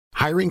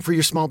Hiring for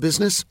your small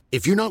business?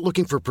 If you're not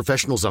looking for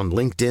professionals on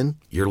LinkedIn,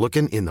 you're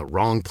looking in the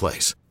wrong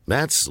place.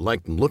 That's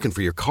like looking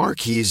for your car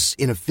keys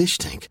in a fish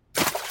tank.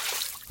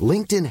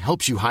 LinkedIn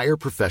helps you hire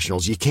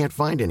professionals you can't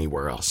find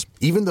anywhere else,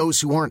 even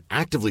those who aren't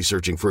actively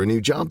searching for a new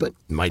job but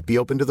might be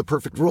open to the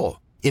perfect role.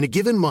 In a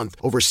given month,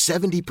 over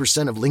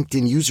 70% of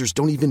LinkedIn users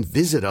don't even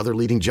visit other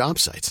leading job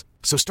sites.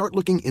 So start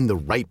looking in the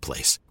right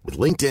place. With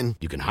LinkedIn,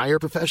 you can hire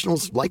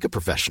professionals like a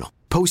professional.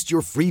 Post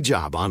your free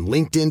job on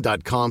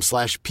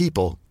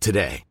linkedin.com/people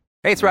today.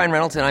 Hey, it's Ryan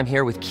Reynolds, and I'm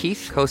here with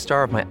Keith,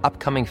 co-star of my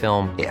upcoming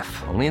film, If,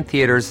 only in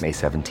theaters May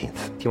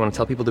 17th. Do you want to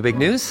tell people the big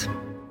news?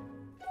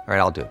 All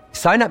right, I'll do it.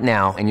 Sign up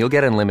now and you'll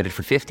get unlimited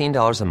for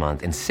 $15 a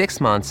month and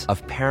 6 months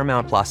of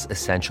Paramount Plus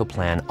Essential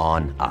Plan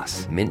on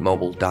us.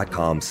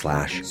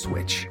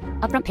 MintMobile.com/switch.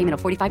 Upfront payment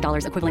of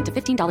 $45 equivalent to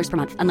 $15 per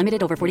month.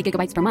 Unlimited over 40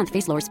 gigabytes per month.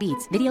 Face lower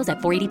speeds. Videos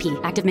at 480p.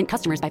 Active Mint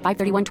customers by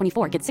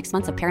 531.24 get 6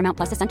 months of Paramount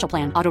Plus Essential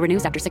Plan. Auto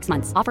renews after 6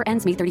 months. Offer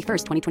ends May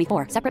 31st,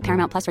 2024. Separate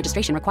Paramount Plus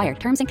registration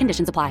required. Terms and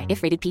conditions apply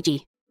if rated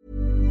PG.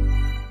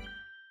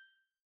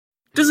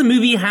 Does a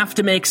movie have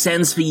to make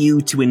sense for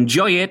you to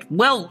enjoy it?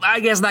 Well, I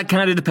guess that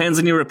kind of depends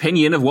on your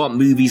opinion of what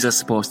movies are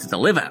supposed to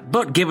deliver.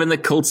 But given the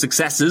cult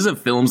successes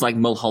of films like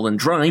Mulholland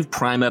Drive,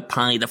 Primer,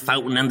 Pi, The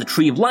Fountain, and The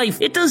Tree of Life,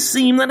 it does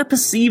seem that a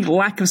perceived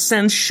lack of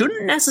sense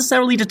shouldn't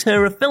necessarily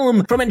deter a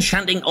film from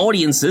enchanting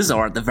audiences,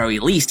 or at the very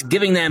least,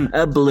 giving them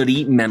a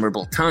bloody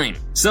memorable time.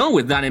 So,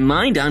 with that in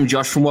mind, I'm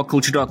Josh from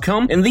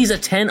WhatCulture.com, and these are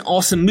 10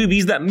 awesome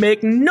movies that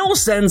make no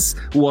sense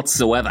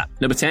whatsoever.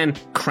 Number 10,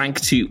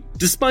 Crank 2.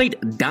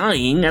 Despite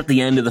dying at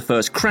the end of the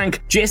first Crank,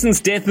 Jason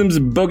Statham's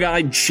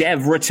bug-eyed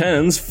Chev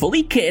returns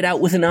fully kitted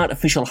out with an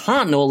artificial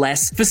heart no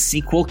less for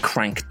sequel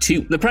Crank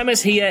 2. The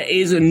premise here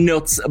is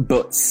nuts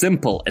but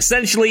simple.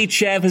 Essentially,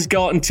 Chev has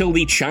got until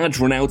the charge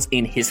run out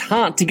in his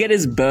heart to get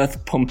his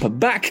birth pumper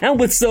back, and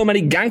with so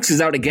many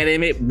gangsters out to get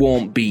him, it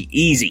won't be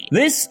easy.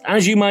 This,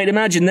 as you might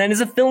imagine then,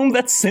 is a film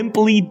that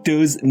simply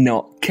does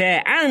not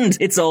care, and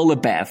it's all the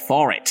better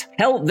for it.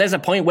 Hell, there's a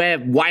point where,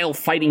 while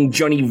fighting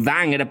Johnny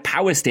Vang at a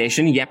power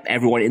station, yep,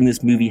 everyone in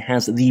this movie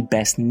has the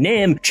best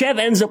name, Chev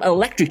ends up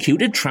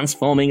electrocuted,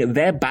 transforming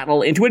their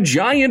battle into a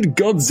giant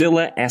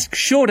Godzilla-esque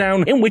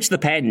showdown in which the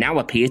pair now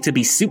appear to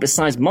be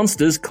supersized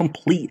monsters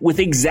complete with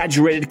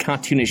exaggerated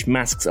cartoonish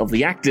masks of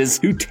the actors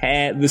who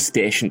tear the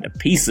station to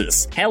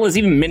pieces. Hell, there's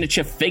even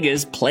miniature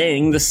figures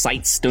playing the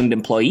sight-stunned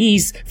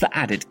employees for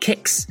added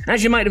kicks.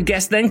 As you might have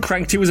guessed then,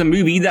 Crank 2 is a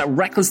movie that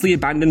recklessly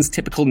abandons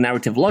typical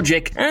narrative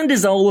logic and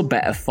is all the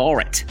better for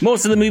it.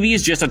 Most of the movie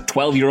is just a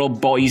 12-year-old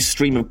boy's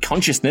stream of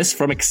consciousness,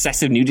 from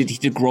excessive nudity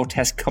to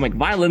grotesque comic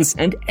violence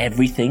and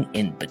everything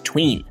in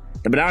between.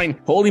 Number 9,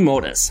 Holy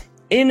Motors.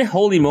 In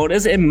Holy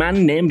Motors, a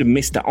man named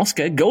Mr.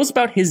 Oscar goes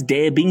about his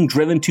day being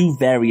driven to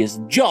various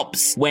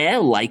jobs,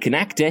 where, like an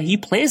actor, he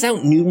plays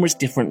out numerous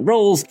different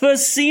roles for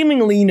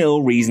seemingly no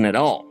reason at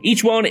all.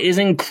 Each one is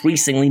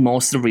increasingly more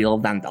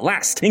surreal than the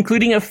last,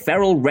 including a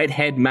feral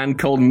red-haired man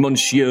called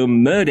Monsieur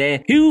Murder,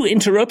 who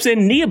interrupts a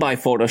nearby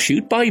photo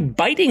shoot by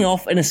biting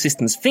off an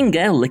assistant's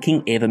finger,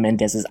 licking Eva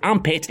Mendes's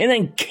armpit, and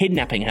then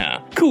kidnapping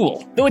her.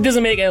 Cool. Though it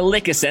doesn't make a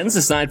lick of sense,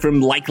 aside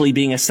from likely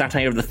being a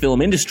satire of the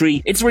film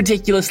industry, it's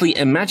ridiculously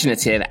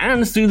imaginative,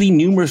 and through the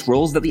numerous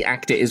roles that the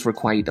actor is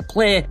required to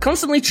play,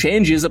 constantly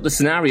changes up the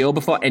scenario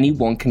before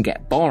anyone can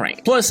get boring.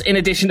 Plus, in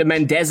addition to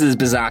Mendes's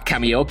bizarre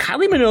cameo,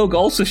 Kylie Minogue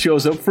also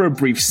shows up for a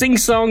brief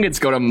sing-song. It's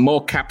got a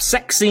mocap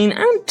sex scene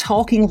and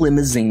talking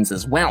limousines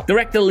as well.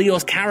 Director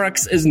Leos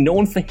Carax is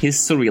known for his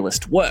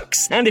surrealist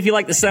works, and if you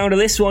like the sound of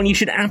this one, you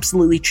should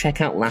absolutely check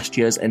out last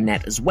year's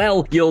Annette as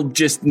well. You'll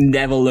just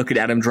never look at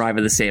Adam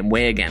Driver the same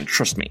way again,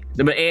 trust me.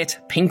 Number 8,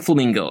 Pink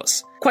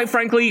Flamingos. Quite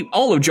frankly,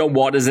 all of John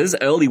Waters'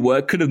 early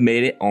work could have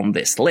made it on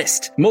this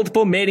list.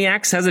 Multiple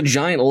Maniacs has a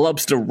giant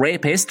lobster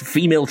rapist,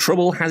 Female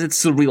Trouble has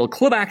its surreal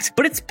club act,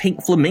 but it's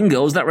Pink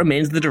Flamingos that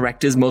remains the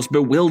director's most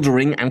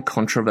bewildering and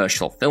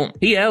controversial film.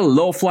 Here,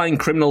 low-flying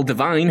criminal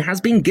Divine has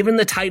been given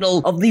the title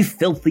of the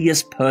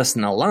filthiest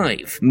person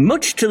alive,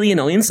 much to the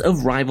annoyance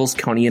of rivals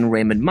Connie and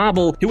Raymond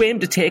Marble, who aim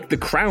to take the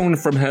crown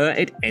from her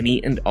at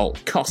any and all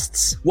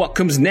costs. What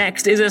comes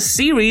next is a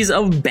series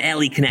of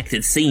barely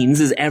connected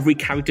scenes as every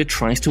character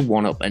tries to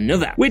one-up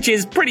another, which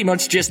is pretty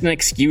much just an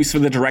excuse for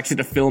the director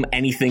to film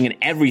anything and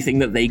everything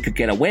that they could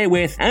get away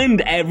with,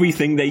 and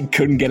everything they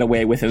couldn't get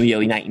away with in the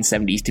early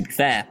 1970s, to be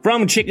fair.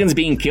 From chickens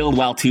being killed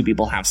while two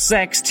people have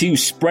sex, to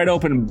spread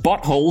open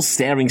buttholes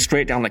staring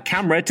straight down the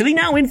camera, to the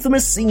now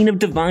infamous scene of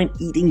Divine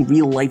eating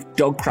real-life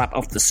dog crap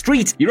off the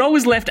street, you're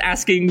always left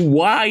asking,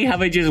 why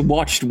have I just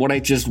watched what I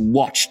just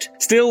watched?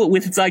 Still,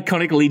 with its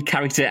iconic lead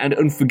character and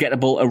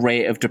unforgettable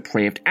array of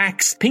depraved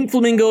acts, Pink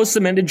Flamingos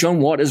cemented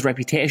John Waters'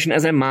 reputation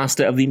as a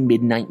master of the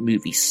midnight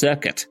movie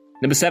circuit.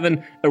 Number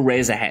 7,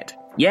 Eraserhead.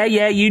 Yeah,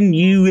 you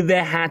knew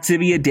there had to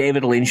be a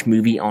David Lynch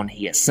movie on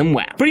here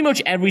somewhere. Pretty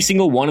much every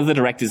single one of the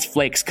director's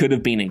flicks could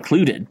have been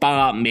included,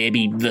 bar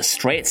maybe The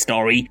Straight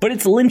Story, but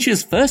it's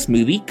Lynch's first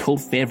movie, cult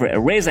favourite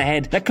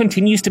Eraserhead, that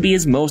continues to be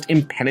his most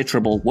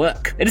impenetrable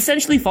work. It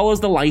essentially follows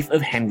the life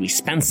of Henry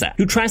Spencer,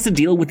 who tries to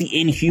deal with the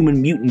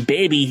inhuman mutant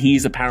baby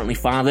he's apparently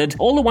fathered,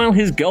 all the while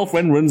his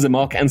girlfriend runs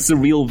amok and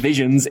surreal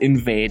visions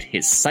invade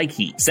his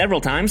psyche. Several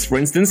times, for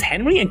instance,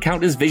 Henry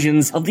encounters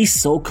visions of the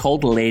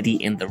so-called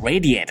Lady in the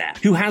Radiator,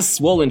 who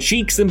has swollen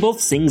cheeks and both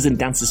sings and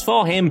dances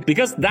for him,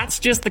 because that's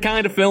just the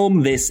kind of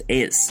film this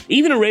is.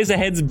 Even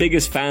Eraserhead's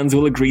biggest fans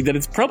will agree that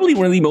it's probably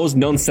one of the most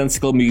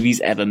nonsensical movies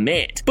ever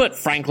made. But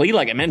frankly,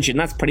 like I mentioned,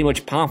 that's pretty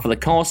much par for the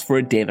course for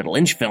a David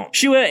Lynch film.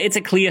 Sure, it's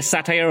a clear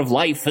satire of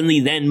life in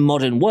the then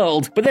modern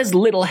world, but there's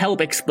little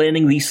help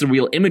explaining the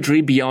surreal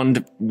imagery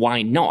beyond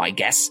why not, I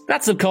guess.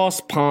 That's of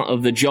course part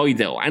of the joy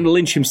though, and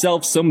Lynch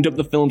himself summed up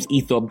the film's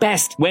ethos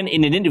best when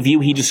in an interview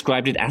he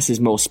described it as his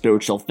most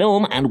spiritual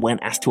film, and when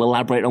asked to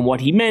elaborate on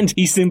what he meant,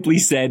 he simply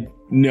said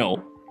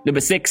no. Number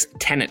 6,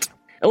 Tenet.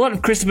 A lot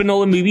of Christopher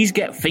Nolan movies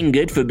get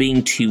fingered for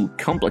being too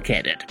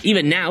complicated.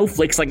 Even now,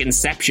 flicks like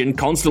Inception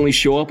constantly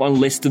show up on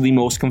lists of the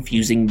most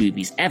confusing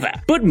movies ever.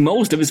 But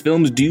most of his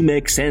films do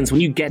make sense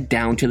when you get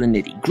down to the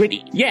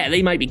nitty-gritty. Yeah,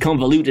 they might be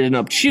convoluted and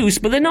obtuse,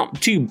 but they're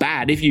not too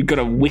bad if you've got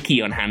a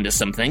wiki on hand or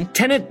something.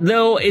 Tenet,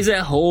 though, is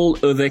a whole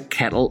other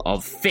kettle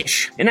of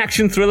fish. An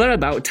action thriller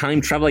about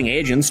time-traveling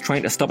agents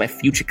trying to stop a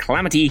future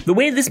calamity, the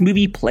way this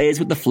movie plays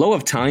with the flow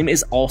of time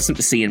is awesome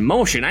to see in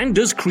motion and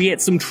does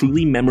create some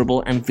truly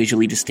memorable and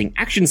visually distinct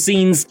action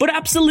scenes, but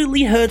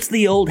absolutely hurts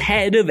the old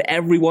head of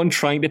everyone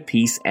trying to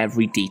piece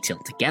every detail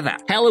together.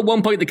 Hell, at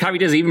one point the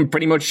characters even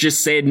pretty much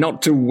just said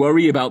not to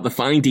worry about the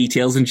fine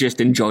details and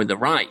just enjoy the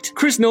ride.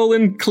 Chris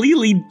Nolan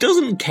clearly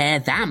doesn't care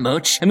that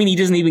much. I mean, he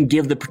doesn't even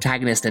give the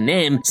protagonist a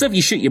name, so if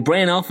you shut your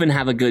brain off and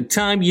have a good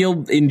time,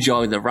 you'll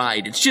enjoy the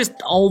ride. It's just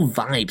all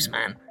vibes,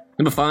 man.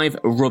 Number 5,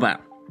 Rubber.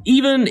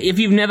 Even if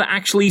you've never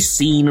actually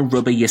seen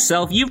Rubber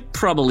yourself, you've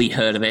probably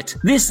heard of it.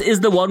 This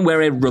is the one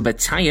where a rubber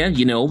tire,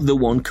 you know, the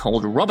one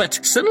called Robert,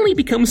 suddenly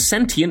becomes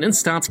sentient and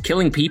starts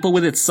killing people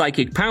with its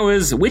psychic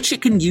powers, which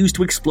it can use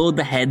to explode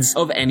the heads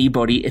of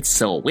anybody it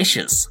so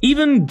wishes.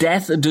 Even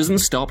death doesn't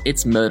stop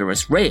its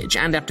murderous rage,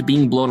 and after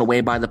being blown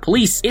away by the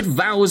police, it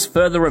vows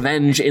further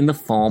revenge in the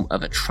form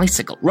of a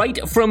tricycle.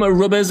 Right from a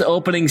Rubber's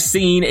opening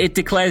scene, it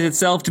declares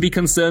itself to be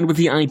concerned with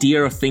the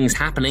idea of things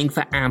happening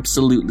for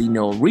absolutely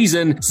no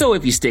reason, so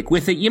if you stick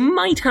with it, you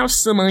might have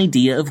some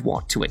idea of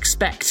what to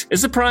expect. A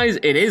surprise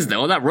it is,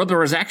 though, that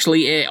Rubber is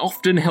actually a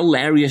often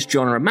hilarious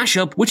genre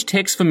mashup which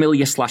takes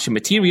familiar slasher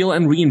material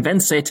and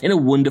reinvents it in a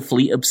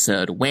wonderfully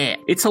absurd way.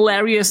 It's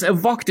hilarious,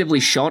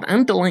 evocatively shot,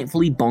 and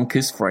delightfully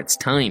bonkers for its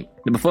time.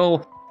 Number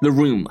 4, The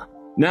Room.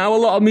 Now, a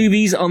lot of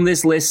movies on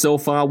this list so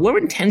far were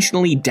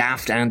intentionally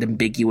daft and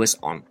ambiguous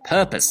on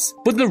purpose.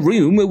 But The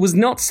Room was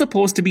not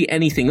supposed to be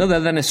anything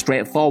other than a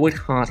straightforward,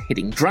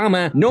 hard-hitting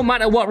drama, no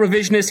matter what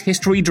revisionist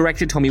history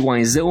director Tommy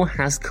Wiseau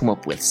has come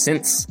up with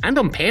since. And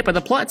on paper, the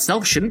plot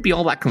itself shouldn't be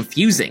all that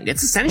confusing.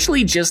 It's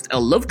essentially just a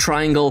love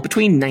triangle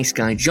between nice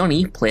guy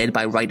Johnny, played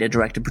by writer,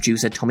 director,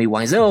 producer Tommy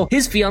Wiseau,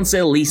 his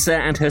fiancée Lisa,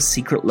 and her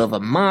secret lover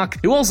Mark,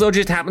 who also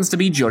just happens to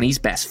be Johnny's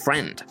best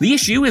friend. The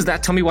issue is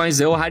that Tommy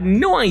Wiseau had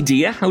no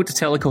idea how to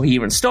tell a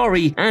coherent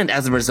story, and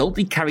as a result,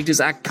 the characters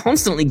are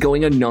constantly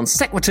going on non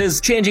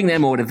sequiturs, changing their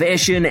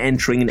motivation,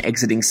 entering and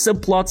exiting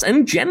subplots,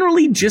 and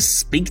generally just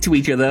speak to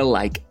each other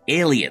like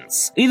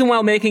aliens. Even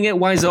while making it,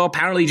 Wiseau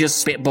apparently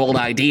just spitballed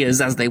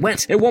ideas as they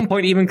went, at one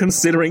point even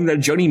considering that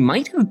Johnny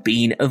might have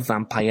been a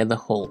vampire the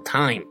whole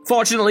time.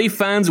 Fortunately,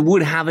 fans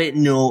would have it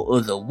no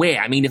other way.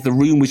 I mean, if The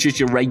Room was just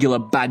your regular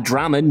bad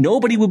drama,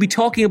 nobody would be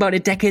talking about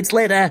it decades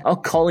later or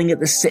calling it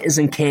the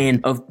Citizen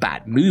Kane of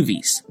bad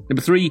movies.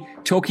 Number 3,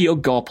 Tokyo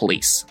Gore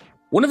Police.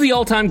 One of the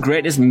all-time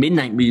greatest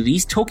midnight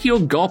movies, Tokyo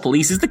Gore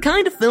Police is the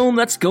kind of film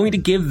that's going to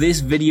give this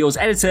video's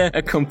editor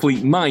a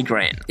complete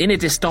migraine. In a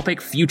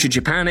dystopic future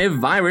Japan, a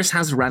virus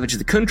has ravaged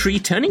the country,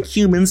 turning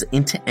humans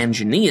into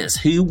engineers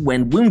who,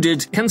 when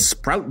wounded, can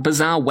sprout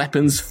bizarre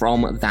weapons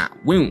from that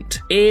wound.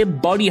 A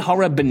body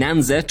horror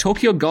bonanza,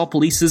 Tokyo Gore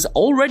Police's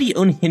already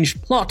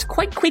unhinged plot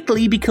quite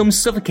quickly becomes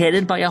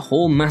suffocated by a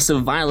whole mass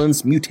of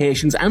violence,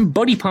 mutations, and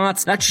body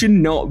parts that should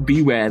not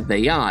be where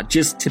they are,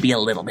 just to be a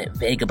little bit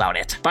vague about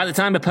it. By the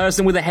time a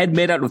person with a head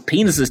made out of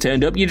penises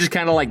turned up, you're just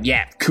kind of like,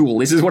 yeah, cool,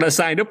 this is what I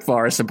signed up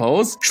for, I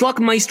suppose. Schlock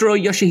maestro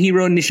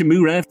Yoshihiro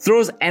Nishimura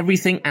throws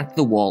everything at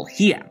the wall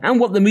here, and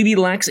what the movie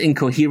lacks in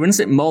coherence,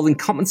 it more than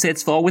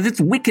compensates for with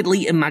its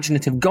wickedly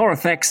imaginative gore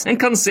effects and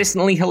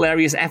consistently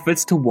hilarious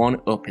efforts to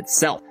one-up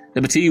itself.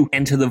 Number 2,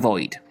 Enter the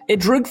Void. A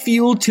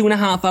drug-fueled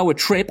 2.5-hour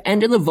trip,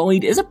 Enter the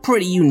Void is a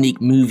pretty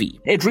unique movie.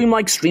 A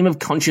dreamlike stream of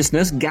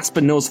consciousness, Gaspar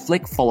Noé's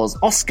flick follows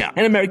Oscar,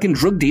 an American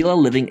drug dealer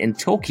living in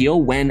Tokyo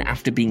when,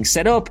 after being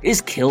set up,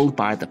 is killed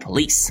by the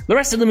police. The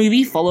rest of the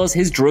movie follows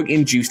his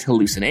drug-induced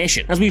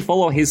hallucination, as we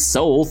follow his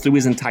soul through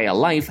his entire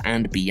life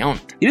and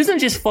beyond. He doesn't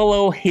just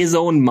follow his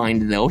own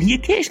mind though, he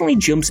occasionally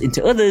jumps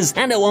into others,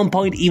 and at one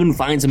point even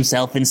finds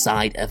himself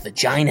inside a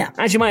vagina.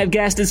 As you might have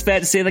guessed, it's fair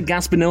to say that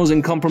Gaspar Noé's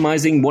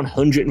uncompromising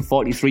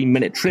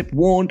 143-minute trip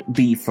won't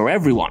be for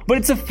everyone, but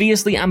it's a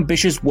fiercely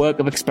ambitious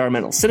work of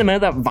experimental cinema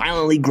that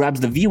violently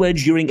grabs the viewer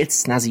during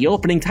its snazzy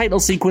opening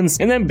title sequence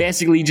and then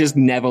basically just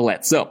never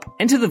lets up.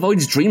 Enter the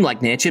Void's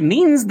dreamlike nature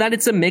means that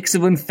it's a mix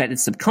of unfettered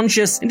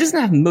subconscious and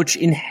doesn't have much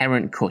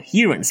inherent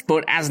coherence,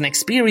 but as an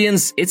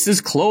experience, it's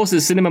as close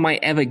as cinema might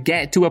ever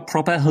get to a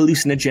proper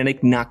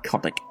hallucinogenic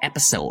narcotic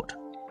episode.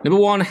 Number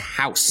 1,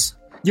 House.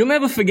 You'll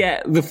never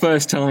forget the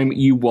first time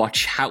you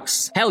watch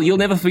House. Hell, you'll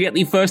never forget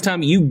the first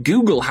time you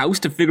Google House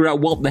to figure out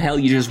what the hell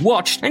you just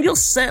watched, and you'll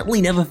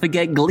certainly never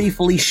forget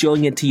gleefully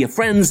showing it to your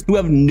friends who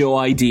have no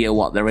idea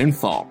what they're in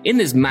for. In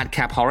this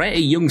madcap horror, a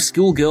young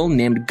schoolgirl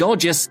named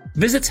Gorgeous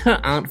visits her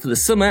aunt for the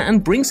summer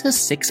and brings her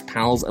 6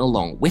 pals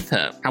along with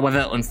her.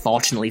 However,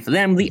 unfortunately for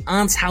them, the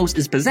aunt's house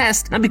is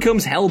possessed and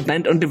becomes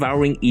hell-bent on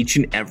devouring each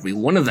and every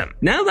one of them.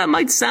 Now that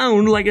might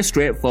sound like a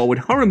straightforward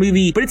horror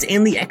movie, but it's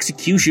in the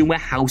execution where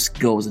House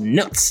goes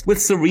nuts, with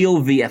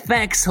surreal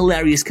VFX,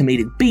 hilarious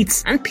comedic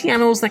beats, and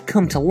pianos that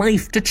come to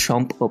life to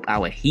chomp up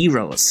our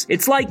heroes.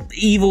 It's like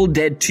Evil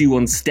Dead 2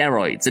 on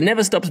steroids, and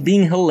never stops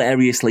being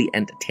hilariously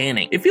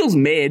entertaining. It feels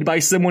made by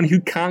someone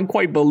who can't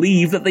quite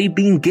believe that they've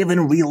been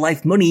given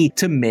real-life money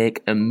to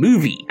make a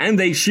movie, and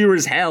they sure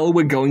as hell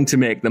were going to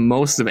make the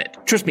most of it.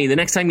 Trust me, the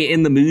next time you're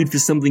in the mood for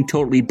something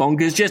totally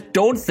bonkers, just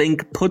don't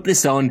think, put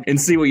this on,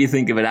 and see what you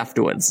think of it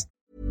afterwards.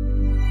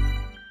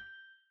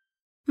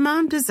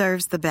 Mom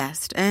deserves the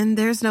best, and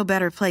there's no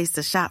better place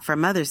to shop for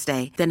Mother's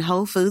Day than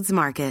Whole Foods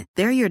Market.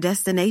 They're your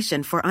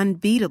destination for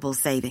unbeatable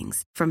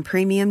savings, from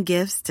premium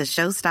gifts to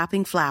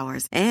show-stopping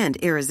flowers and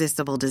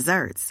irresistible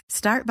desserts.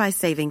 Start by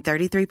saving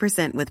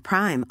 33% with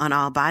Prime on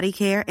all body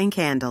care and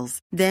candles.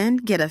 Then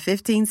get a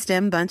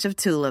 15-stem bunch of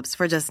tulips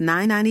for just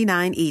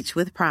 $9.99 each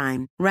with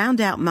Prime. Round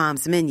out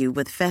Mom's menu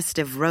with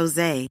festive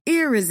rosé,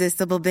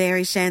 irresistible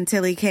berry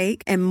chantilly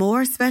cake, and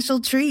more special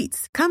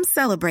treats. Come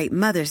celebrate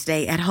Mother's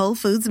Day at Whole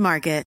Foods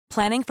Market.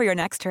 Planning for your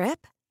next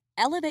trip?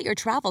 Elevate your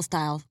travel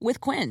style with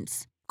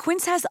Quince.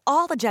 Quince has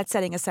all the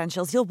jet-setting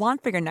essentials you'll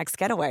want for your next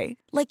getaway,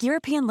 like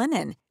European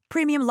linen,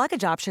 premium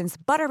luggage options,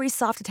 buttery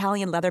soft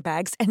Italian leather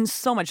bags, and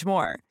so much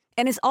more.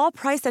 And is all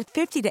priced at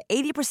 50 to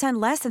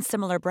 80% less than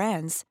similar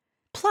brands.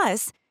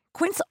 Plus,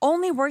 Quince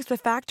only works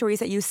with factories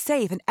that use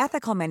safe and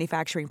ethical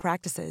manufacturing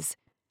practices.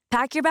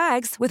 Pack your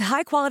bags with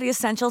high-quality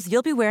essentials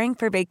you'll be wearing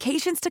for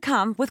vacations to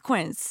come with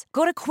Quince.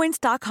 Go to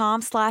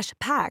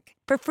quince.com/pack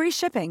for free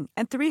shipping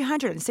and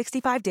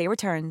 365-day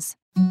returns.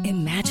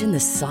 Imagine the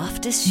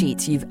softest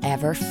sheets you've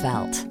ever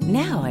felt.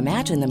 Now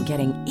imagine them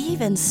getting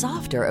even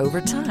softer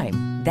over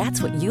time.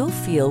 That's what you'll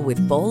feel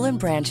with Boll &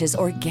 Branch's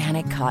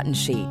organic cotton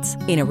sheets.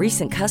 In a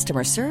recent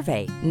customer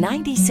survey,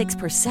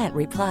 96%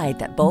 replied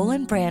that Boll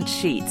 & Branch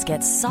sheets get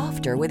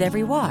softer with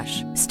every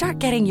wash. Start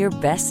getting your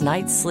best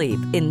night's sleep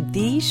in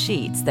these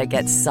sheets that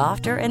get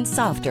softer and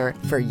softer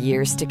for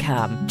years to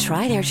come.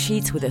 Try their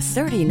sheets with a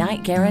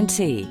 30-night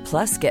guarantee.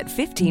 Plus, get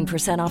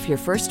 15% off your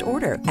first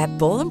order at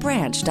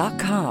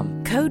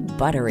bollandbranch.com. Code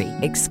BUTTERY.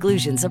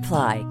 Exclusions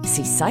apply.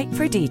 See site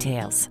for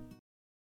details.